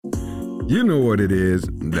You know what it is.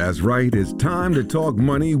 That's right. It's time to talk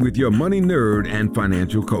money with your money nerd and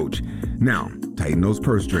financial coach. Now, tighten those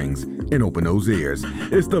purse strings and open those ears.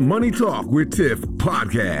 It's the Money Talk with Tiff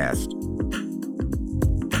podcast.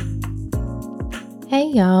 Hey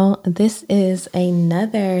y'all, this is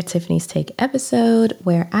another Tiffany's Take episode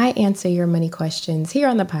where I answer your money questions here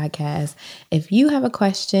on the podcast. If you have a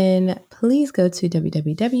question, please go to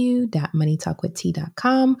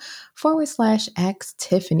www.moneytalkwitht.com/ask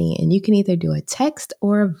Tiffany, and you can either do a text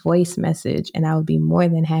or a voice message, and I would be more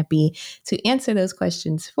than happy to answer those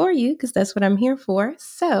questions for you because that's what I'm here for.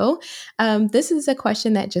 So this is a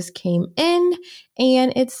question that just came in,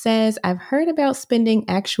 and it says, I've heard about spending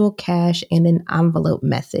actual cash and an envelope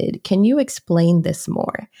method. Can you explain this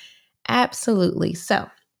more? Absolutely. So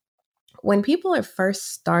when people are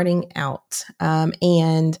first starting out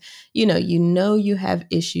and you know you have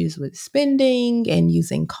issues with spending and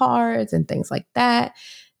using cards and things like that,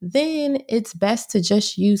 then it's best to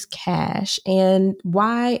just use cash. And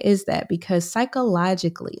why is that? Because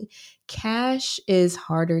psychologically, cash is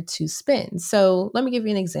harder to spend. So let me give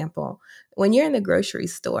you an example. When you're in the grocery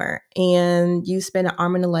store and you spend an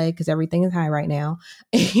arm and a leg because everything is high right now,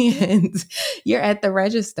 and you're at the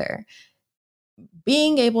register,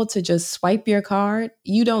 being able to just swipe your card,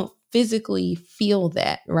 you don't physically feel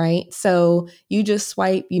that, right? So you just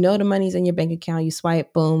swipe, you know the money's in your bank account, you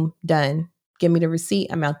swipe, boom, done. Give me the receipt,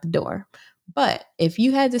 I'm out the door. But if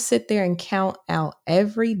you had to sit there and count out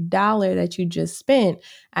every dollar that you just spent,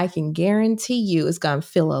 I can guarantee you it's going to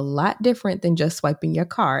feel a lot different than just swiping your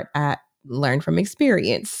card. I learned from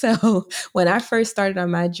experience. So when I first started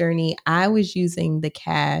on my journey, I was using the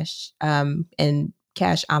cash and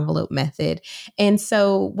cash envelope method. And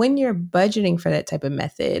so when you're budgeting for that type of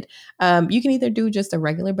method, you can either do just a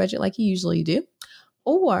regular budget like you usually do,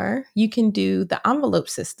 or you can do the envelope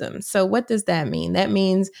system. So what does that mean? That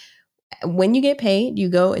means when you get paid, you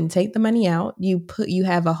go and take the money out. You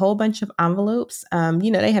have a whole bunch of envelopes.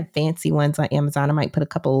 They have fancy ones on Amazon. I might put a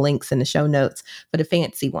couple of links in the show notes for the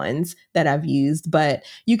fancy ones that I've used, but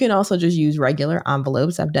you can also just use regular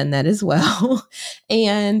envelopes. I've done that as well.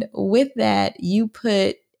 And with that,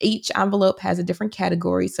 each envelope has a different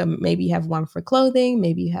category. So maybe you have one for clothing,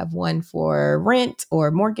 maybe you have one for rent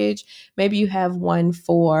or mortgage, maybe you have one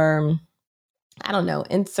for, I don't know,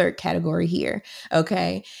 insert category here.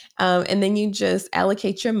 Okay. And then you just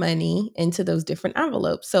allocate your money into those different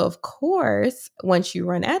envelopes. So of course, once you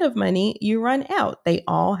run out of money, you run out. They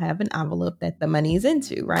all have an envelope that the money is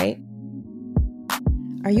into, right?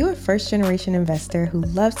 Are you a first-generation investor who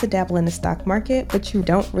loves to dabble in the stock market, but you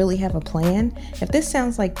don't really have a plan? If this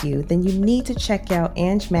sounds like you, then you need to check out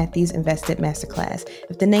Ange Matthews' Invested Masterclass.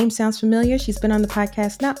 If the name sounds familiar, she's been on the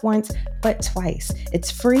podcast not once, but twice.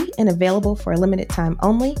 It's free and available for a limited time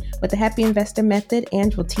only. With the Happy Investor Method,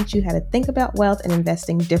 Ange will teach you how to think about wealth and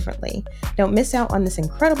investing differently. Don't miss out on this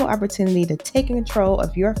incredible opportunity to take control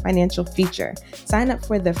of your financial future. Sign up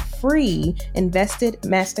for the free Invested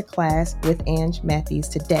Masterclass with Ange Matthews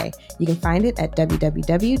today. You can find it at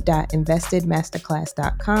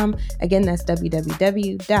www.investedmasterclass.com. Again, that's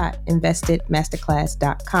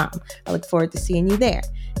www.investedmasterclass.com. I look forward to seeing you there.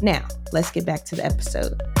 Now, let's get back to the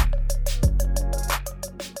episode.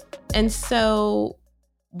 And so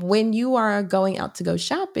when you are going out to go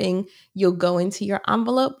shopping, you'll go into your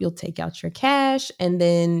envelope, you'll take out your cash, and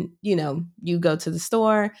then, you go to the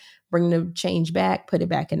store, bring the change back, put it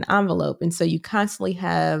back in the envelope. And so you constantly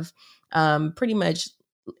have pretty much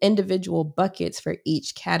individual buckets for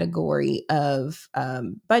each category of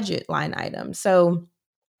budget line item. So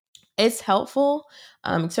it's helpful,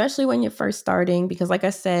 especially when you're first starting, because like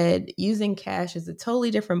I said, using cash is a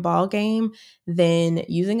totally different ball game than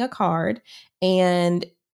using a card. And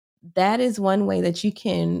that is one way that you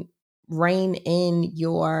can rein in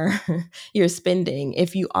your spending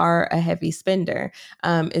if you are a heavy spender,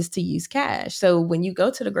 is to use cash. So when you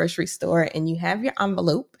go to the grocery store and you have your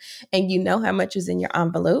envelope and you know how much is in your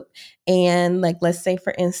envelope, and like, let's say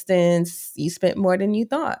for instance, you spent more than you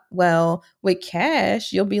thought. Well, with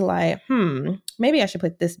cash, you'll be like, maybe I should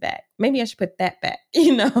put this back. Maybe I should put that back,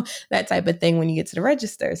 that type of thing when you get to the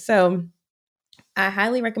register. So I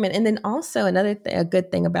highly recommend. And then also a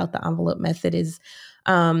good thing about the envelope method is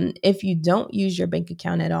if you don't use your bank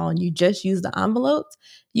account at all and you just use the envelopes,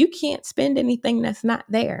 you can't spend anything that's not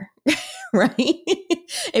there, right?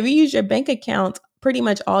 If you use your bank account, pretty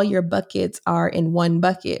much all your buckets are in one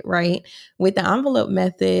bucket, right? With the envelope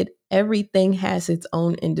method, everything has its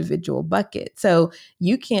own individual bucket. So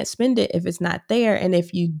you can't spend it if it's not there. And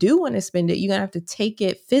if you do want to spend it, you're going to have to take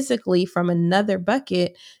it physically from another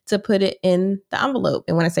bucket to put it in the envelope.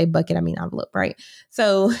 And when I say bucket, I mean envelope, right?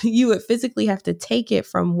 So you would physically have to take it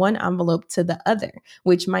from one envelope to the other,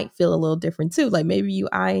 which might feel a little different too. Like maybe you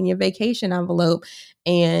eye in your vacation envelope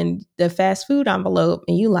and the fast food envelope,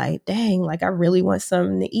 and you like, dang, like I really want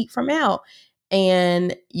something to eat from out.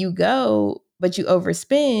 And you go, but you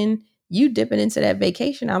overspend, you dipping into that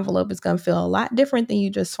vacation envelope is going to feel a lot different than you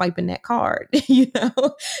just swiping that card,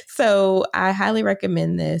 So I highly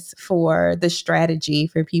recommend this for the strategy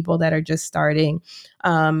for people that are just starting.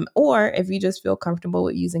 Or if you just feel comfortable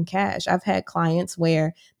with using cash. I've had clients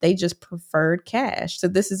where they just preferred cash. So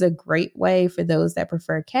this is a great way for those that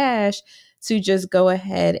prefer cash to just go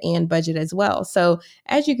ahead and budget as well. So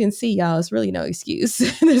as you can see, y'all, it's really no excuse.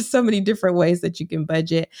 There's so many different ways that you can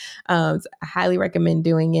budget. So I highly recommend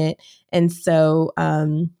doing it. And so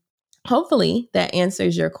hopefully that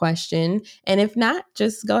answers your question. And if not,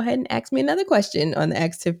 just go ahead and ask me another question on the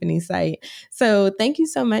Ask Tiffany site. So thank you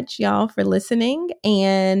so much, y'all, for listening.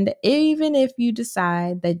 And even if you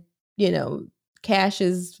decide that, cash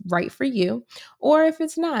is right for you, or if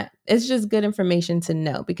it's not, it's just good information to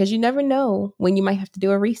know, because you never know when you might have to do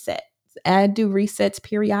a reset. I do resets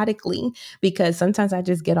periodically because sometimes I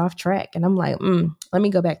just get off track and I'm like, let me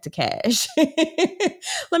go back to cash.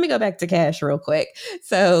 Let me go back to cash real quick.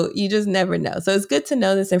 So you just never know. So it's good to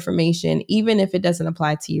know this information, even if it doesn't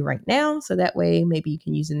apply to you right now. So that way, maybe you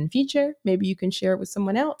can use it in the future. Maybe you can share it with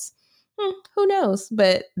someone else. Who knows?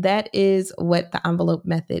 But that is what the envelope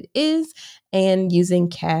method is, and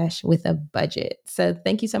using cash with a budget. So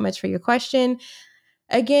thank you so much for your question.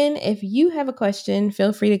 Again, if you have a question,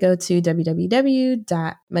 feel free to go to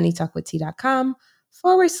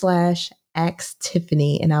www.moneytalkwitht.com/Ask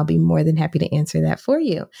Tiffany, and I'll be more than happy to answer that for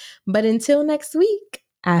you. But until next week,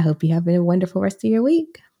 I hope you have a wonderful rest of your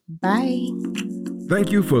week. Bye.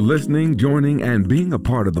 Thank you for listening, joining, and being a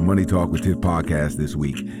part of the Money Talk with Tiff podcast this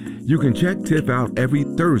week. You can check Tiff out every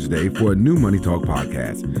Thursday for a new Money Talk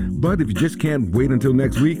podcast. But if you just can't wait until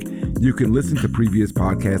next week, you can listen to previous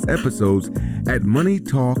podcast episodes at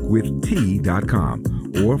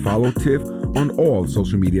moneytalkwitht.com or follow Tiff on all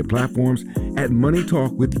social media platforms at Money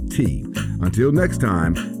Talk with T. Until next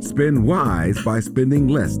time, spend wise by spending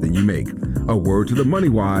less than you make. A word to the money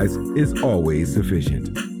wise is always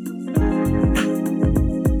sufficient.